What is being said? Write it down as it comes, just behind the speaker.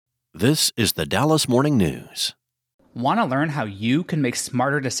This is the Dallas Morning News. Want to learn how you can make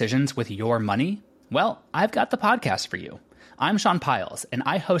smarter decisions with your money? Well, I've got the podcast for you. I'm Sean Piles, and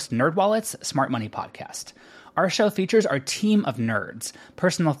I host NerdWallet's Smart Money Podcast. Our show features our team of nerds,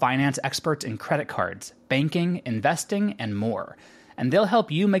 personal finance experts in credit cards, banking, investing, and more. And they'll help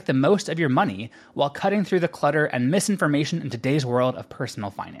you make the most of your money while cutting through the clutter and misinformation in today's world of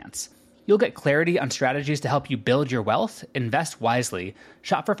personal finance. You'll get clarity on strategies to help you build your wealth, invest wisely,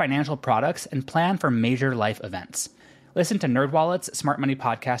 shop for financial products, and plan for major life events. Listen to NerdWallet's Smart Money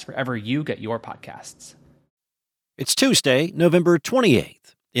Podcast wherever you get your podcasts. It's Tuesday, November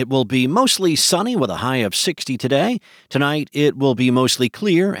 28th. It will be mostly sunny with a high of 60 today. Tonight, it will be mostly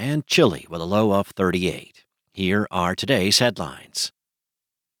clear and chilly with a low of 38. Here are today's headlines.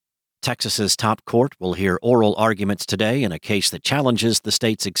 Texas's top court will hear oral arguments today in a case that challenges the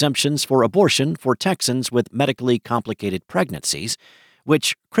state's exemptions for abortion for Texans with medically complicated pregnancies,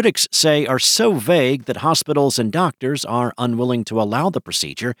 which critics say are so vague that hospitals and doctors are unwilling to allow the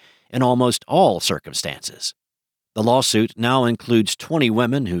procedure in almost all circumstances. The lawsuit now includes 20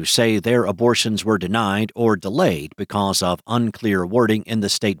 women who say their abortions were denied or delayed because of unclear wording in the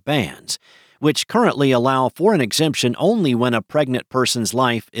state bans, which currently allow for an exemption only when a pregnant person's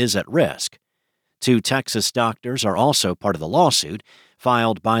life is at risk. 2 Texas doctors are also part of the lawsuit,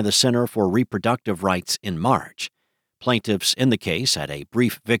 filed by the Center for Reproductive Rights in March. Plaintiffs in the case had a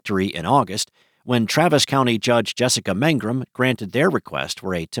brief victory in August when Travis County Judge Jessica Mangrum granted their request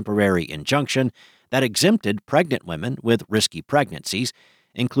for a temporary injunction that exempted pregnant women with risky pregnancies,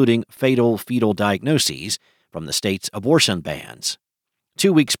 including fatal fetal diagnoses, from the state's abortion bans.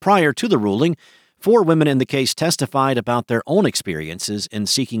 2 weeks prior to the ruling, 4 women in the case testified about their own experiences in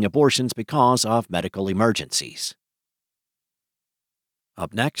seeking abortions because of medical emergencies.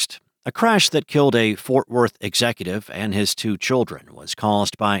 Up next, a crash that killed a Fort Worth executive and his 2 children was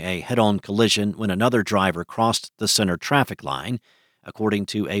caused by a head-on collision when another driver crossed the center traffic line, according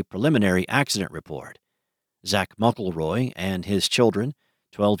to a preliminary accident report. Zach Muckleroy and his children,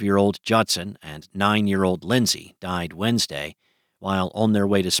 12-year-old Judson and 9-year-old Lindsay, died Wednesday while on their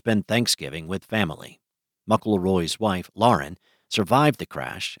way to spend Thanksgiving with family. Muckleroy's wife, Lauren, survived the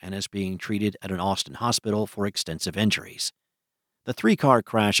crash and is being treated at an Austin hospital for extensive injuries. The 3-car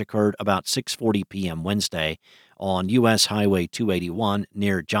crash occurred about 6:40 p.m. Wednesday on U.S. Highway 281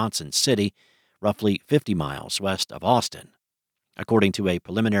 near Johnson City, roughly 50 miles west of Austin. According to a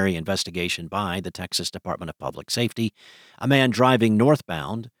preliminary investigation by the Texas Department of Public Safety, a man driving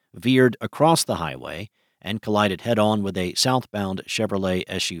northbound veered across the highway and collided head-on with a southbound Chevrolet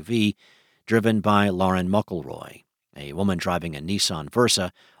SUV driven by Lauren Muckleroy. A woman driving a Nissan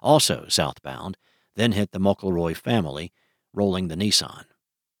Versa, also southbound, then hit the Muckleroy family, rolling the Nissan.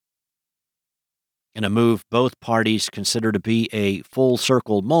 In a move both parties consider to be a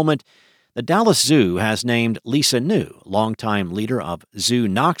full-circle moment, the Dallas Zoo has named Lisa New, longtime leader of Zoo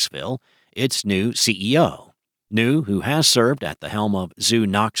Knoxville, its new CEO. New, who has served at the helm of Zoo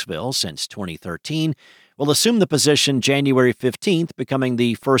Knoxville since 2013, will assume the position January 15th, becoming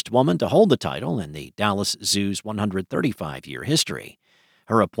the first woman to hold the title in the Dallas Zoo's 135-year history.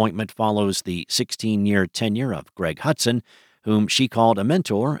 Her appointment follows the 16-year tenure of Greg Hudson, whom she called a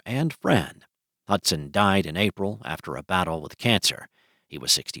mentor and friend. Hudson died in April after a battle with cancer. He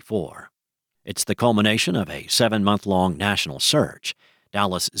was 64. It's the culmination of a 7-month-long national search.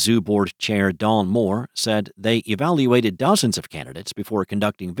 Dallas Zoo Board Chair Dawn Moore said they evaluated dozens of candidates before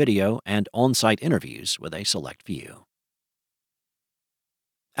conducting video and on-site interviews with a select few.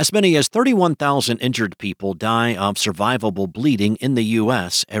 As many as 31,000 injured people die of survivable bleeding in the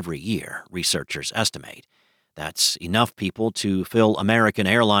U.S. every year, researchers estimate. That's enough people to fill American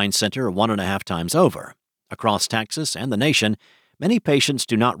Airlines Center 1.5 times over. Across Texas and the nation, many patients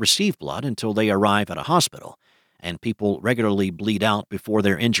do not receive blood until they arrive at a hospital, and people regularly bleed out before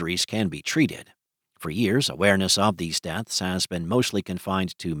their injuries can be treated. For years, awareness of these deaths has been mostly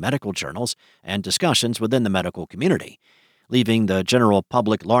confined to medical journals and discussions within the medical community, leaving the general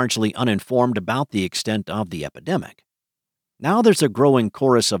public largely uninformed about the extent of the epidemic. Now there's a growing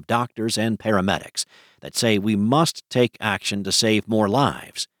chorus of doctors and paramedics that say we must take action to save more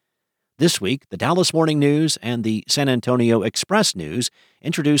lives. This week, the Dallas Morning News and the San Antonio Express News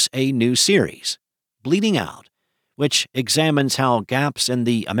introduce a new series, Bleeding Out, which examines how gaps in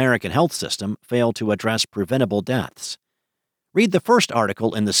the American health system fail to address preventable deaths. Read the first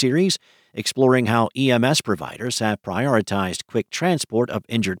article in the series, exploring how EMS providers have prioritized quick transport of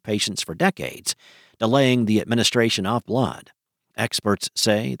injured patients for decades, delaying the administration of blood. Experts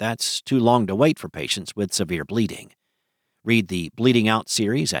say that's too long to wait for patients with severe bleeding. Read the Bleeding Out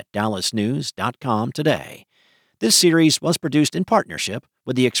series at dallasnews.com today. This series was produced in partnership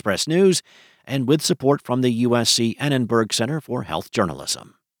with the Express News and with support from the USC Annenberg Center for Health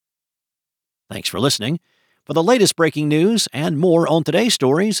Journalism. Thanks for listening. For the latest breaking news and more on today's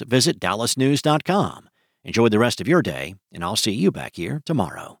stories, visit dallasnews.com. Enjoy the rest of your day, and I'll see you back here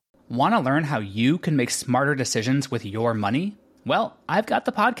tomorrow. Want to learn how you can make smarter decisions with your money? Well, I've got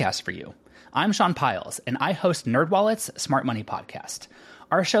the podcast for you. I'm Sean Piles, and I host NerdWallet's Smart Money Podcast.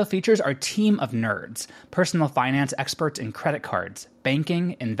 Our show features our team of nerds, personal finance experts in credit cards,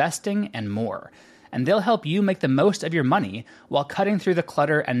 banking, investing, and more. And they'll help you make the most of your money while cutting through the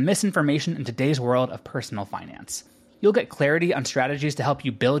clutter and misinformation in today's world of personal finance. You'll get clarity on strategies to help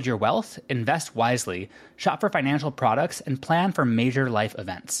you build your wealth, invest wisely, shop for financial products, and plan for major life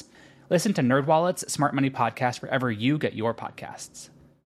events. Listen to NerdWallet's Smart Money Podcast wherever you get your podcasts.